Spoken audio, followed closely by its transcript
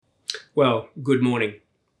Well, good morning.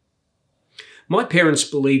 My parents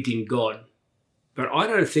believed in God, but I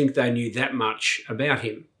don't think they knew that much about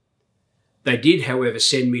him. They did, however,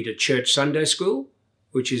 send me to church Sunday school,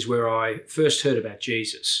 which is where I first heard about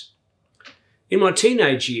Jesus. In my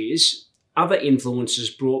teenage years, other influences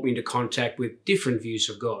brought me into contact with different views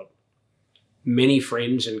of God. Many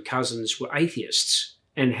friends and cousins were atheists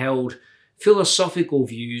and held philosophical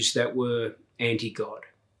views that were anti-God.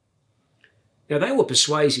 Now, they were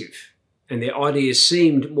persuasive, and their ideas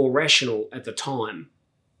seemed more rational at the time.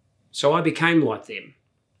 So I became like them,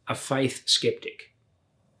 a faith skeptic.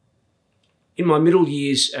 In my middle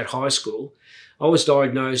years at high school, I was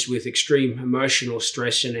diagnosed with extreme emotional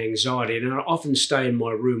stress and anxiety, and I often stay in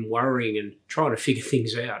my room worrying and trying to figure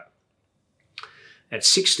things out. At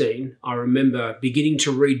 16, I remember beginning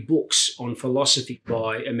to read books on philosophy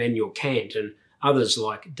by Immanuel Kant and others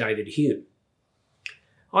like David Hume.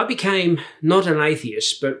 I became not an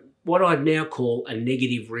atheist, but what I'd now call a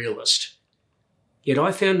negative realist. Yet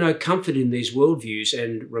I found no comfort in these worldviews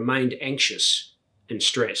and remained anxious and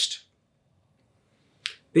stressed.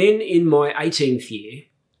 Then in my 18th year,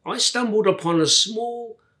 I stumbled upon a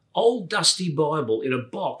small, old dusty Bible in a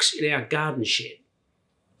box in our garden shed.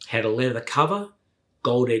 It had a leather cover,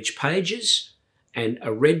 gold-edged pages, and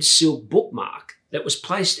a red silk bookmark that was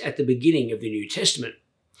placed at the beginning of the New Testament.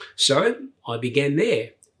 So I began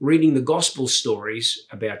there, reading the gospel stories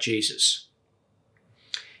about Jesus.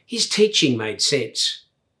 His teaching made sense.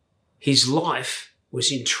 His life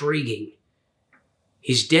was intriguing.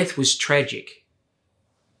 His death was tragic.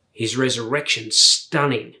 His resurrection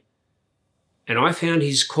stunning. And I found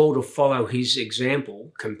his call to follow his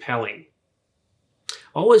example compelling.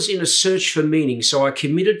 I was in a search for meaning, so I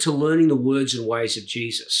committed to learning the words and ways of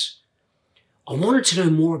Jesus. I wanted to know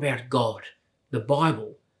more about God, the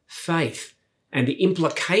Bible, faith, and the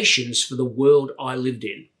implications for the world I lived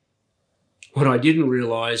in. What I didn't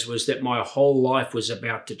realize was that my whole life was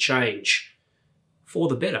about to change for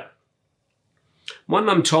the better. My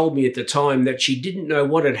mum told me at the time that she didn't know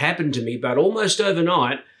what had happened to me, but almost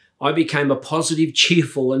overnight, I became a positive,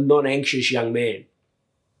 cheerful, and non-anxious young man.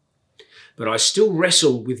 But I still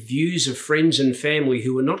wrestled with views of friends and family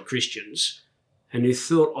who were not Christians and who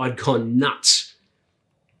thought I'd gone nuts.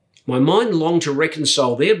 My mind longed to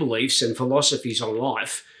reconcile their beliefs and philosophies on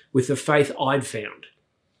life with the faith I'd found.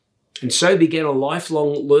 And so began a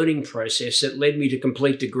lifelong learning process that led me to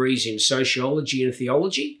complete degrees in sociology and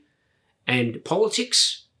theology, and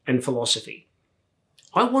politics and philosophy.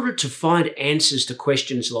 I wanted to find answers to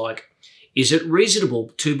questions like, is it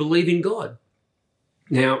reasonable to believe in God?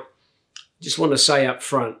 Now, just want to say up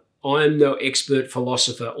front, I am no expert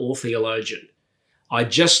philosopher or theologian. I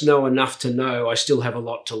just know enough to know I still have a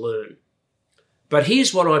lot to learn. But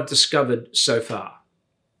here's what I've discovered so far.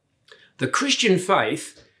 The Christian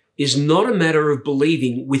faith is not a matter of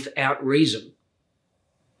believing without reason.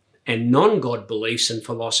 And non-God beliefs and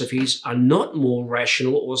philosophies are not more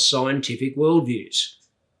rational or scientific worldviews.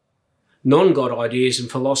 Non-God ideas and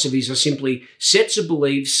philosophies are simply sets of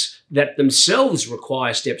beliefs that themselves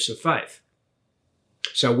require steps of faith.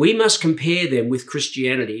 So we must compare them with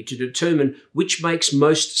Christianity to determine which makes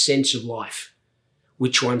most sense of life,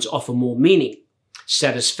 which ones offer more meaning,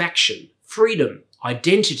 satisfaction, freedom,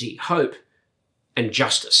 identity, hope, and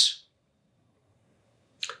justice.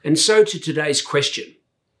 And so to today's question,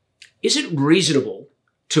 is it reasonable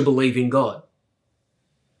to believe in God?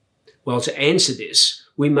 Well, to answer this,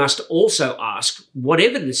 we must also ask, what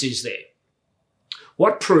evidence is there?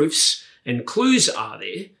 What proofs and clues are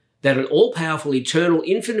there that an all-powerful, eternal,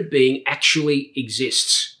 infinite being actually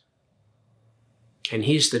exists? And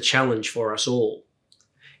here's the challenge for us all.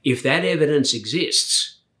 If that evidence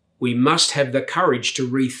exists, we must have the courage to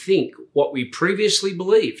rethink what we previously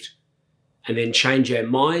believed and then change our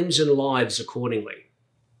minds and lives accordingly.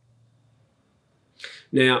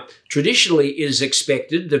 Now, traditionally, it is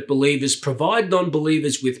expected that believers provide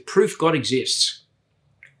non-believers with proof God exists.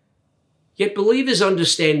 Yet believers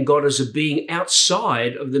understand God as a being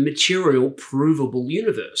outside of the material, provable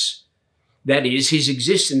universe. That is, his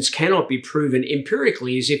existence cannot be proven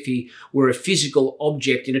empirically as if he were a physical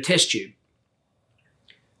object in a test tube.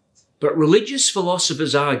 But religious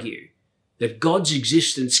philosophers argue that God's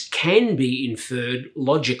existence can be inferred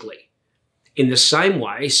logically, in the same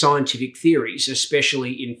way scientific theories,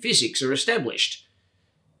 especially in physics, are established.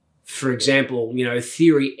 For example,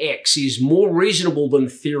 theory X is more reasonable than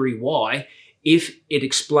theory Y if it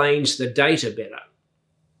explains the data better.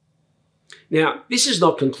 Now, this is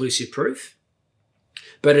not conclusive proof,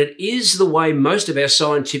 but it is the way most of our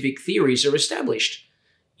scientific theories are established,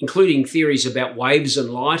 including theories about waves and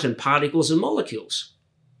light and particles and molecules.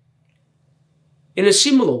 In a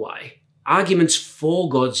similar way, Arguments for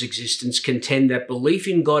God's existence contend that belief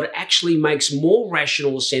in God actually makes more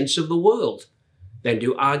rational sense of the world than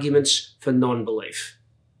do arguments for non-belief.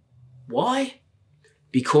 Why?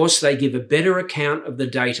 Because they give a better account of the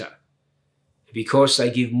data, because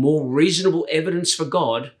they give more reasonable evidence for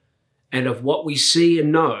God and of what we see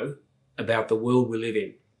and know about the world we live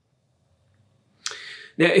in.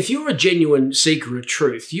 Now, if you're a genuine seeker of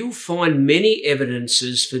truth, you'll find many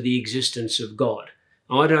evidences for the existence of God.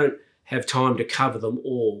 I don't have time to cover them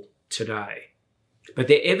all today, but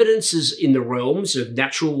they're evidences in the realms of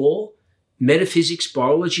natural law, metaphysics,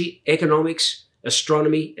 biology, economics,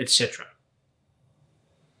 astronomy, etc.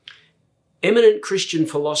 Eminent Christian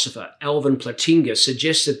philosopher Alvin Plantinga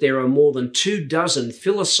suggests that there are more than 24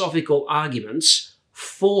 philosophical arguments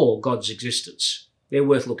for God's existence. They're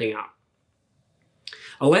worth looking up.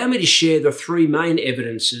 Allow me to share the three main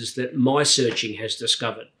evidences that my searching has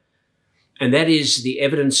discovered, and that is the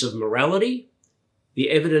evidence of morality, the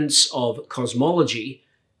evidence of cosmology,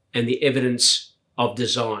 and the evidence of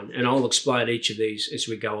design. And I'll explain each of these as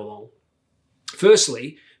we go along.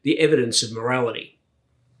 Firstly, the evidence of morality.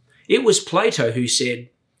 It was Plato who said,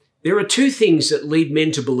 "There are two things that lead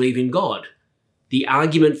men to believe in God: the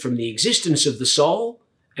argument from the existence of the soul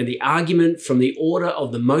and the argument from the order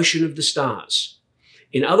of the motion of the stars."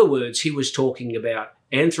 In other words, he was talking about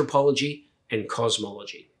anthropology and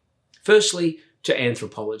cosmology. Firstly, to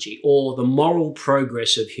anthropology, or the moral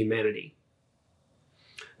progress of humanity.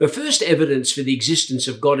 The first evidence for the existence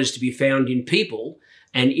of God is to be found in people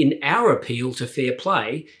and in our appeal to fair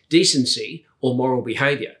play, decency, or moral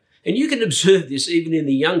behaviour. And you can observe this even in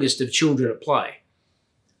the youngest of children at play.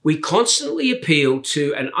 We constantly appeal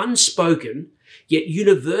to an unspoken, yet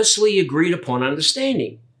universally agreed upon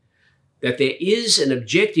understanding that there is an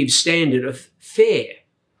objective standard of fair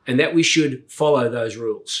and that we should follow those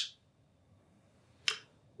rules.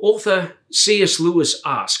 Author C.S. Lewis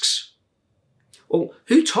asks, well,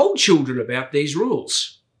 who told children about these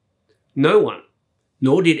rules? No one,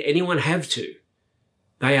 nor did anyone have to.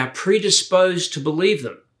 They are predisposed to believe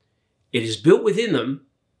them. It is built within them,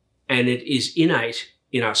 and it is innate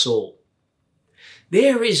in us all.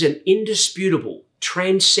 There is an indisputable,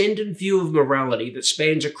 transcendent view of morality that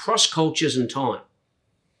spans across cultures and time.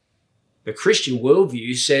 The Christian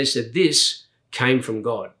worldview says that this came from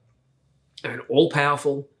God, an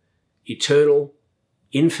all-powerful, eternal,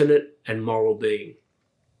 infinite, and moral being.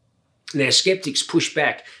 Now, skeptics push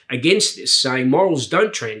back against this, saying morals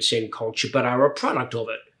don't transcend culture, but are a product of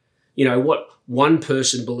it. You know, what one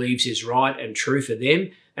person believes is right and true for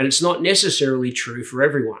them, and it's not necessarily true for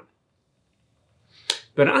everyone.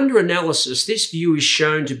 But under analysis, this view is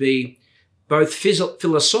shown to be both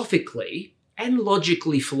philosophically and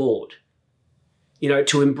logically flawed. You know,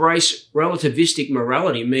 to embrace relativistic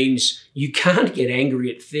morality means you can't get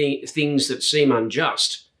angry at things that seem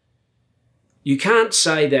unjust. You can't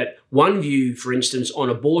say that one view, for instance, on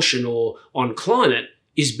abortion or on climate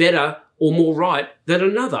is better or more right than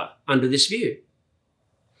another under this view.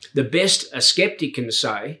 The best a skeptic can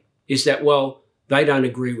say is that, well, they don't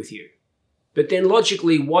agree with you. But then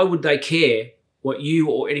logically, why would they care what you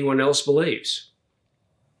or anyone else believes?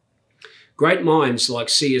 Great minds like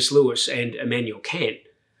C.S. Lewis and Immanuel Kant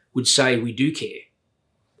would say we do care,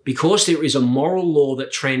 because there is a moral law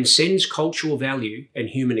that transcends cultural value and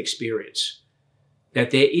human experience,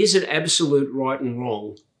 that there is an absolute right and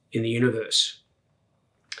wrong in the universe.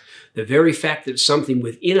 The very fact that something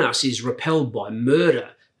within us is repelled by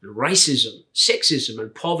murder and racism, sexism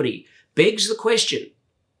and poverty begs the question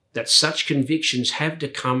that such convictions have to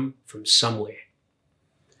come from somewhere.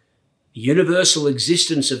 The universal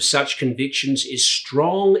existence of such convictions is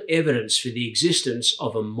strong evidence for the existence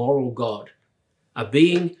of a moral God, a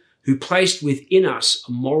being who placed within us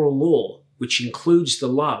a moral law which includes the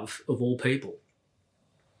love of all people.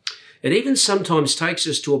 It even sometimes takes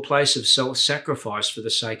us to a place of self-sacrifice for the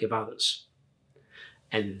sake of others.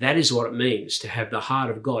 And that is what it means to have the heart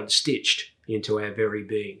of God stitched into our very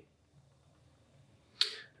being.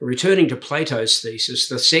 Returning to Plato's thesis,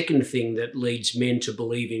 the second thing that leads men to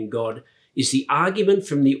believe in God is the argument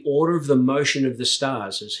from the order of the motion of the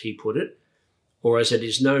stars, as he put it, or as it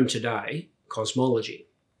is known today, cosmology.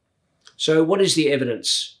 So what is the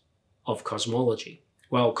evidence of cosmology?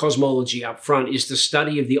 Well, cosmology up front is the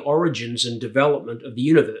study of the origins and development of the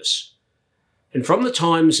universe. And from the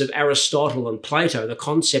times of Aristotle and Plato, the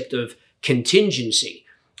concept of contingency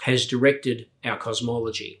has directed our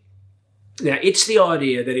cosmology. Now, it's the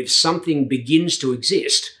idea that if something begins to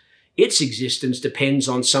exist, its existence depends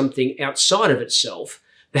on something outside of itself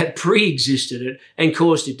that pre-existed it and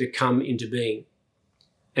caused it to come into being.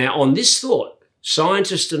 Now, on this thought,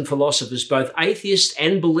 scientists and philosophers, both atheists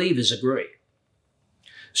and believers, agree.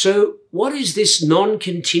 So what is this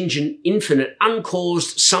non-contingent, infinite,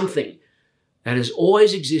 uncaused something that has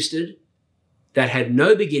always existed, that had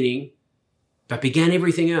no beginning, but began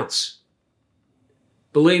everything else?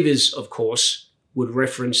 Believers, of course, would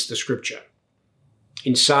reference the scripture.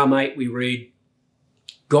 In Psalm 8 we read,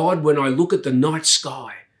 "God, when I look at the night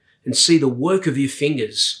sky and see the work of your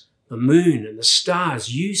fingers, the moon and the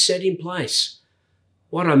stars you set in place,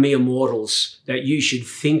 what are mere mortals that you should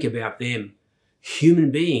think about them,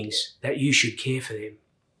 human beings that you should care for them?"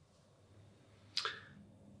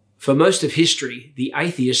 For most of history, the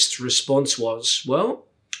atheist's response was, well,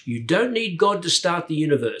 you don't need God to start the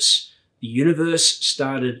universe. The universe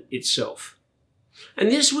started itself.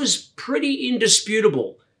 And this was pretty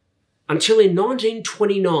indisputable until in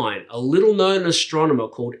 1929, a little-known astronomer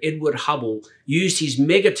called Edward Hubble used his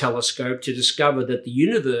megatelescope to discover that the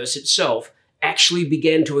universe itself actually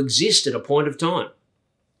began to exist at a point of time.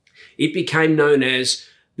 It became known as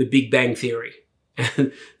the Big Bang Theory.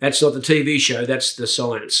 And that's not the TV show, that's the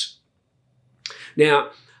science.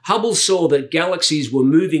 Now, Hubble saw that galaxies were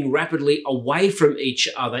moving rapidly away from each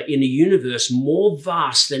other in a universe more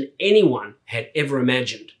vast than anyone had ever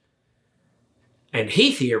imagined. And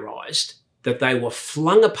he theorized that they were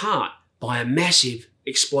flung apart by a massive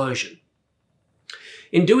explosion.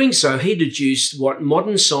 In doing so, he deduced what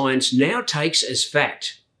modern science now takes as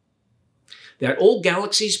fact, that all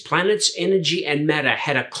galaxies, planets, energy, and matter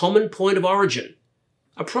had a common point of origin,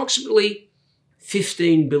 approximately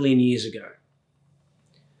 15 billion years ago.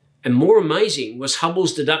 And more amazing was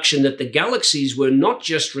Hubble's deduction that the galaxies were not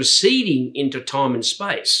just receding into time and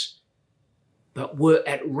space, but were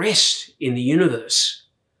at rest in the universe.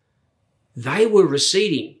 They were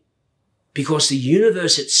receding because the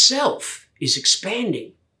universe itself is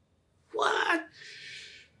expanding. What?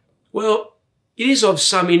 Well, it is of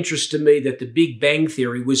some interest to me that the Big Bang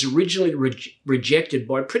Theory was originally rejected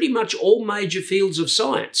by pretty much all major fields of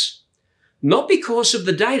science, not because of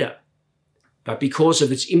the data, but because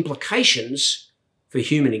of its implications for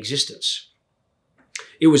human existence.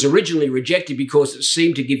 It was originally rejected because it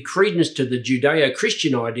seemed to give credence to the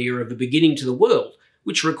Judeo-Christian idea of a beginning to the world,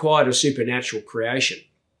 which required a supernatural creation.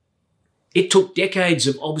 It took decades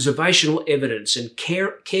of observational evidence and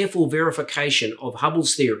careful verification of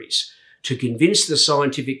Hubble's theories to convince the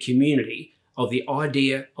scientific community of the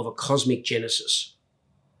idea of a cosmic genesis.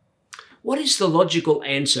 What is the logical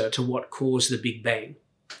answer to what caused the Big Bang?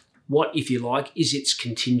 What, if you like, is its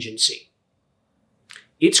contingency?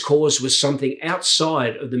 Its cause was something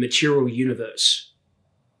outside of the material universe.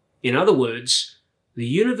 In other words, the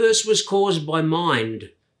universe was caused by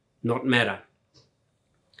mind, not matter.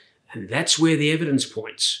 And that's where the evidence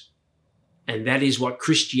points. And that is what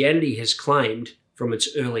Christianity has claimed from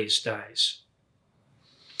its earliest days.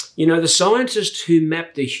 You know, the scientist who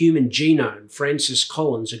mapped the human genome, Francis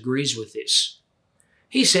Collins, agrees with this.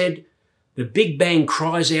 He said, "The Big Bang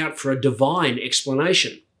cries out for a divine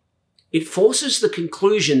explanation. It forces the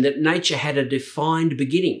conclusion that nature had a defined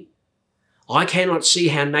beginning. I cannot see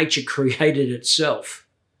how nature created itself.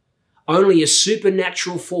 Only a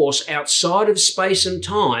supernatural force outside of space and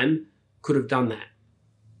time could have done that."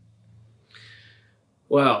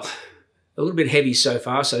 Well, a little bit heavy so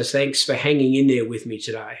far, so thanks for hanging in there with me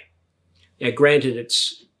today. Now, granted,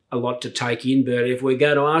 it's a lot to take in, but if we're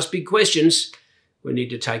going to ask big questions, we need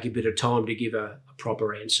to take a bit of time to give a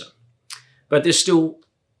proper answer. But there's still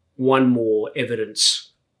one more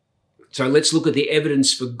evidence. So let's look at the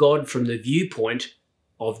evidence for God from the viewpoint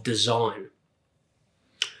of design.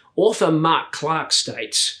 Author Mark Clark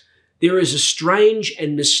states, "There is a strange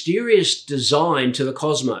and mysterious design to the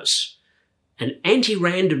cosmos, an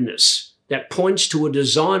anti-randomness that points to a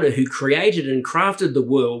designer who created and crafted the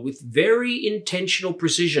world with very intentional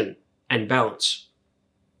precision and balance."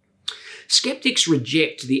 Skeptics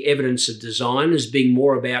reject the evidence of design as being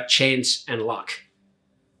more about chance and luck.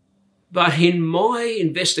 But in my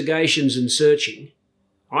investigations and searching,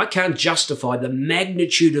 I can't justify the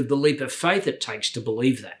magnitude of the leap of faith it takes to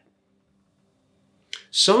believe that.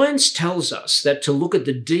 Science tells us that to look at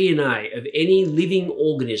the DNA of any living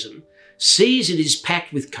organism sees it is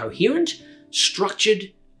packed with coherent,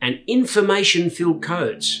 structured, and information-filled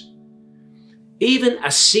codes. Even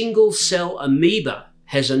a single-cell amoeba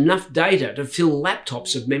has enough data to fill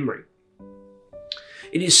laptops of memory.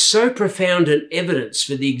 It is so profound an evidence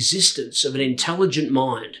for the existence of an intelligent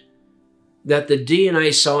mind that the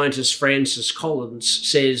DNA scientist Francis Collins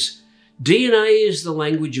says, "DNA is the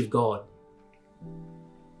language of God."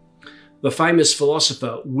 The famous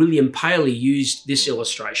philosopher William Paley used this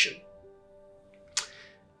illustration.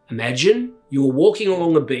 Imagine you're walking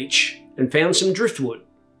along a beach and found some driftwood.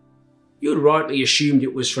 You had rightly assumed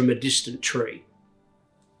it was from a distant tree.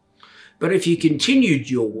 But if you continued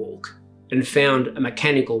your walk and found a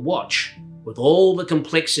mechanical watch with all the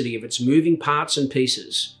complexity of its moving parts and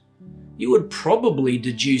pieces, you would probably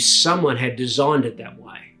deduce someone had designed it that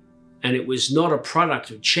way, and it was not a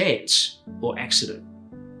product of chance or accident.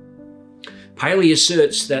 Paley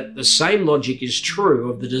asserts that the same logic is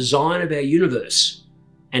true of the design of our universe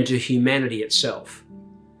and to humanity itself.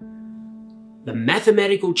 The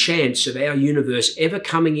mathematical chance of our universe ever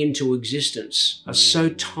coming into existence are so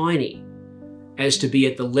tiny as to be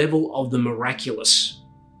at the level of the miraculous.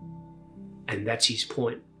 And that's his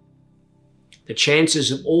point. The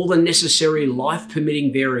chances of all the necessary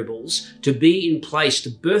life-permitting variables to be in place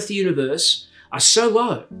to birth the universe are so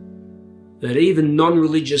low that even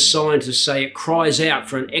non-religious scientists say it cries out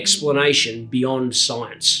for an explanation beyond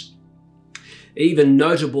science. Even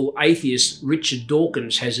notable atheist Richard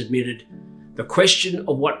Dawkins has admitted, the question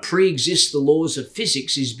of what pre-exists the laws of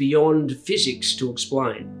physics is beyond physics to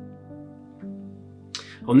explain.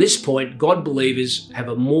 On this point, God believers have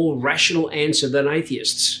a more rational answer than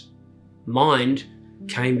atheists. Mind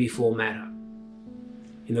came before matter.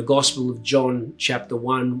 In the Gospel of John, chapter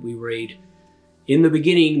 1, we read, "In the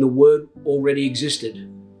beginning, the Word already existed.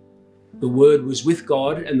 The Word was with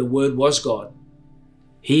God, and the Word was God.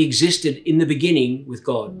 He existed in the beginning with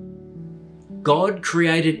God. God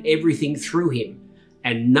created everything through him,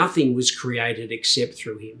 and nothing was created except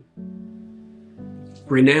through him."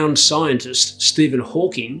 Renowned scientist Stephen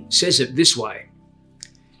Hawking says it this way: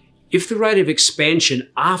 if the rate of expansion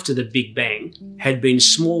after the Big Bang had been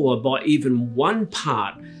smaller by even 1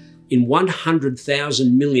 part in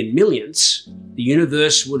 100,000 million millionths, the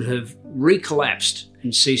universe would have recollapsed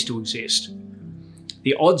and ceased to exist.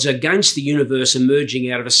 The odds against the universe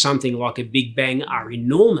emerging out of something like a Big Bang are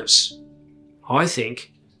enormous. I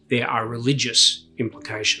think there are religious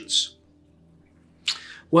implications.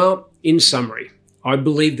 Well, in summary, I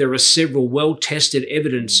believe there are several well-tested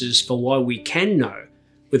evidences for why we can know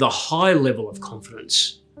with a high level of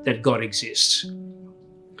confidence that God exists.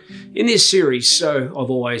 In this series, So I've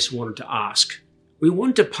Always Wanted to Ask, we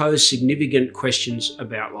want to pose significant questions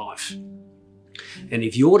about life. And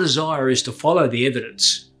if your desire is to follow the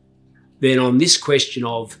evidence, then on this question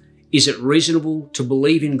of, is it reasonable to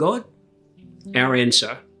believe in God? Our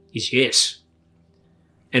answer is yes.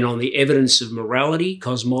 And on the evidence of morality,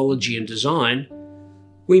 cosmology, and design,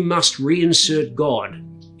 we must reinsert God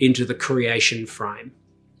into the creation frame.